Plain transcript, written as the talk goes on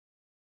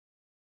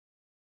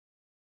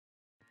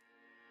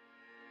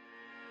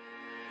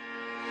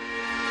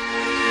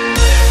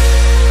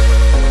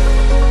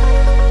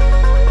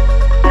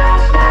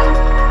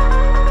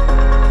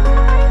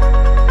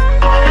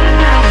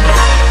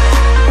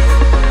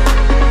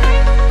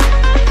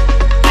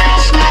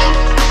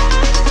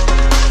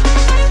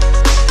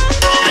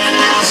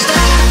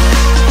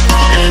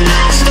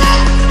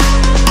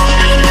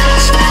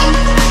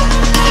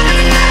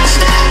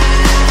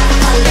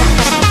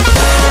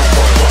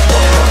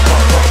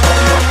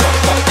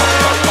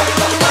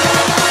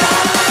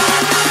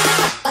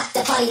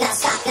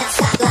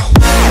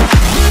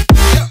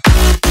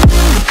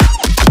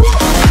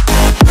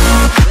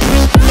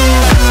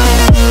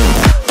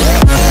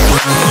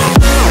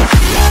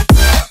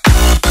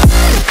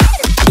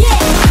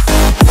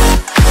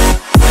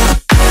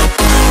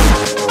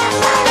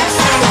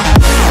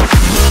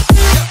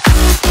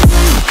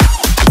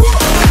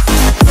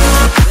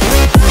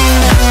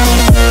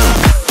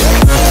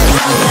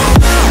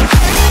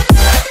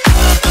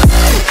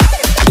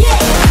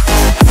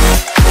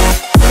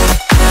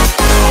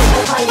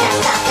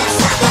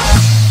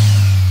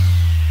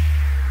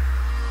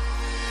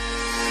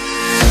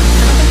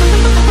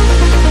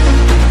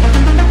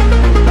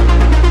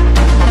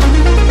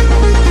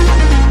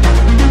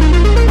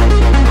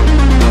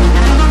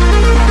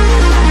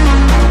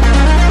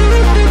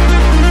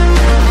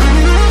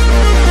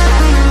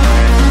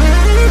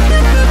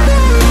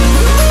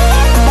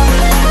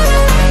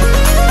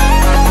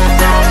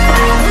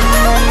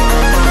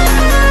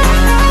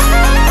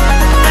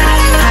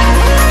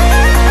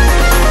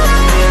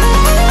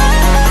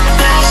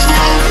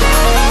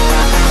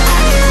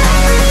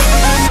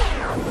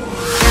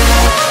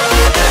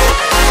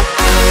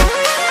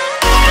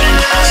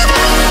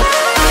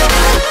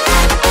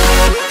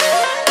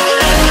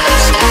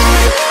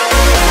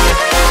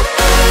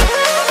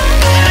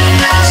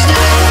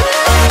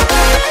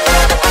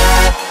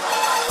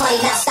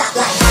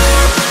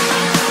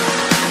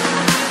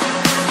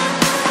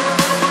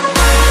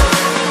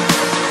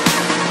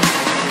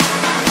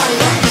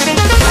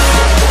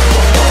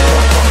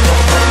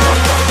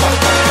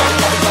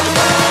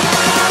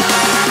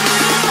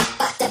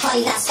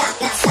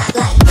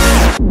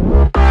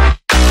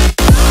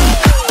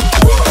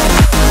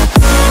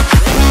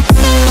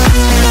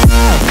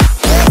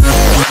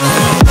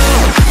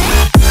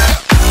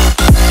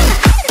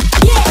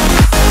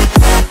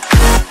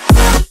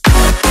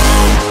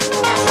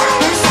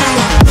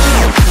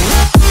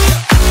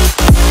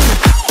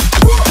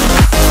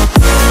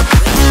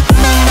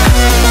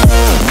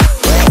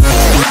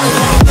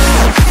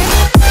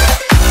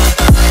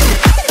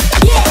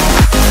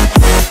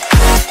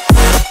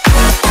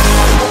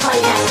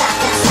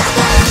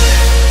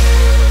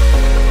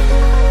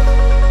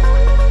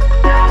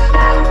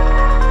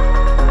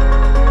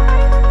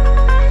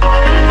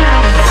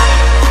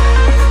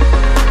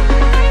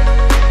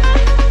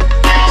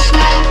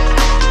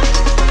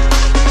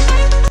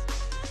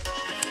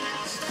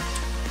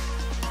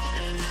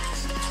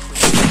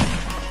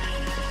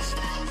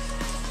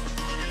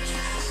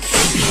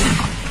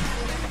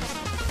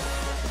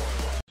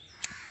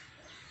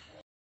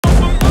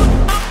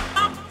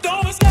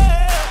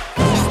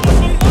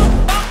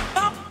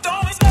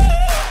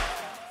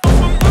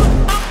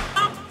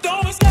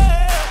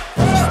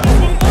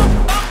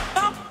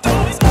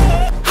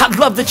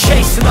love the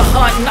chase and the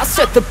hunt, and I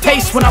set the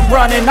pace when I'm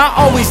running. I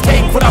always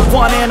take what I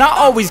want and I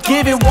always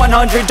give it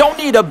 100. Don't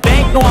need a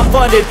bank, no I'm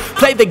funded.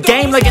 Play the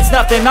game like it's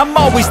nothing. I'm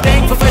always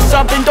thankful for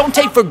something. Don't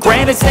take for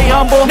granted, stay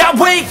humble. Now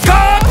wake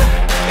up!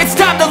 It's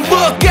time to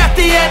look at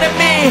the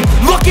enemy.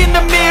 Look in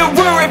the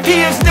mirror if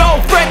he is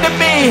no friend to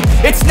me.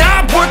 It's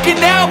not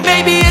working out,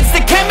 maybe it's the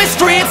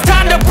chemistry. It's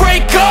time to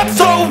break up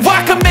so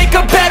I can make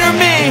a better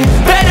me.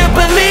 Better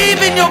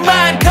believe in your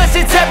mind, cause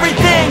it's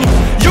everything.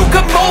 You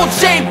can mold,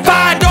 shape,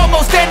 find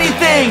almost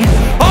anything.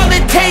 All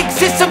it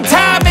takes is some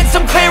time and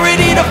some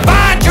clarity to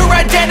find your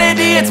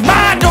identity. It's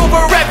mind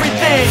over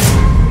everything.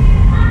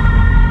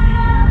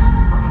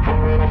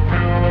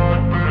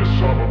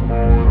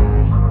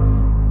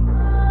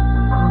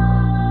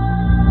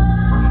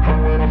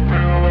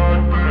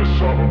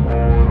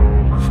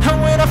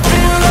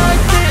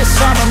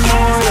 I'm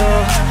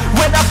immortal.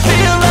 When I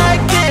feel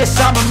like this,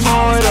 I'm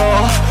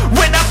immortal.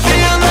 When I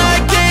feel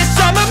like this,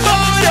 I'm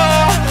immortal.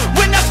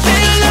 When I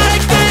feel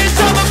like this,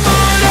 I'm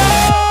immortal.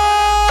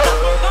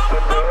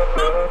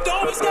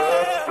 Don't be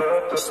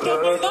scared.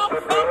 Step it up,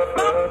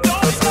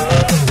 don't be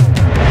scared.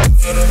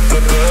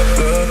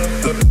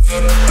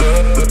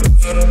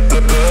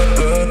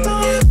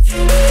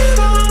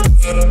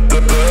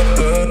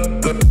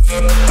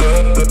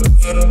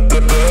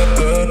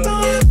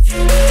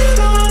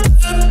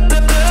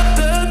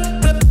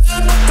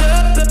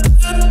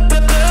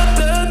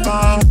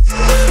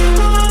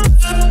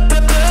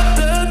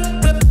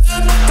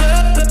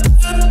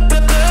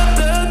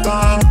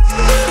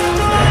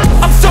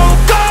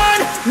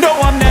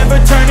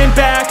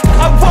 Back.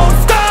 I won't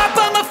stop,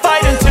 I'ma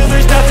fight until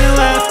there's nothing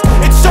left.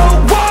 It's so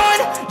on,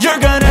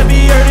 you're gonna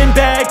be hurting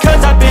bad,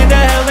 cause I've been to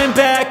hell and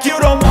back. You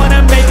don't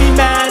wanna make me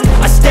mad,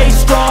 I stay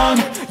strong,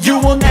 you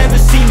will never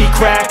see me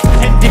crack.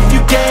 And if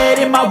you get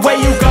in my way,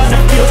 you're gonna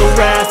feel the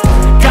wrath.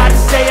 Gotta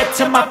say it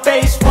to my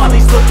face while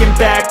he's looking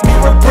back.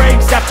 Mirror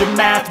breaks after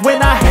math,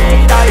 when I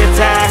hate I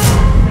attack.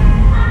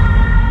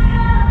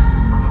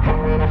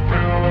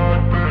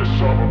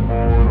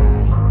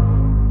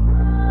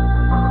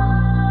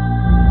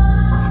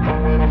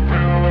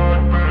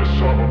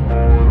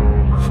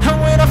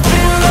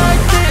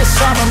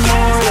 I'm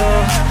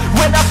immortal.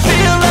 When I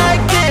feel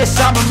like this,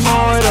 I'm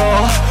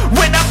immortal.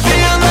 When I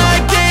feel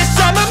like this,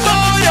 I'm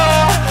immortal.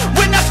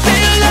 When I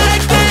feel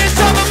like this,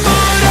 I'm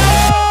immortal.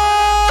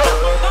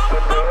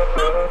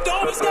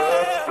 Don't be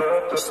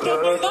scared.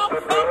 Step it up,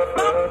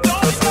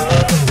 don't be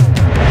scared.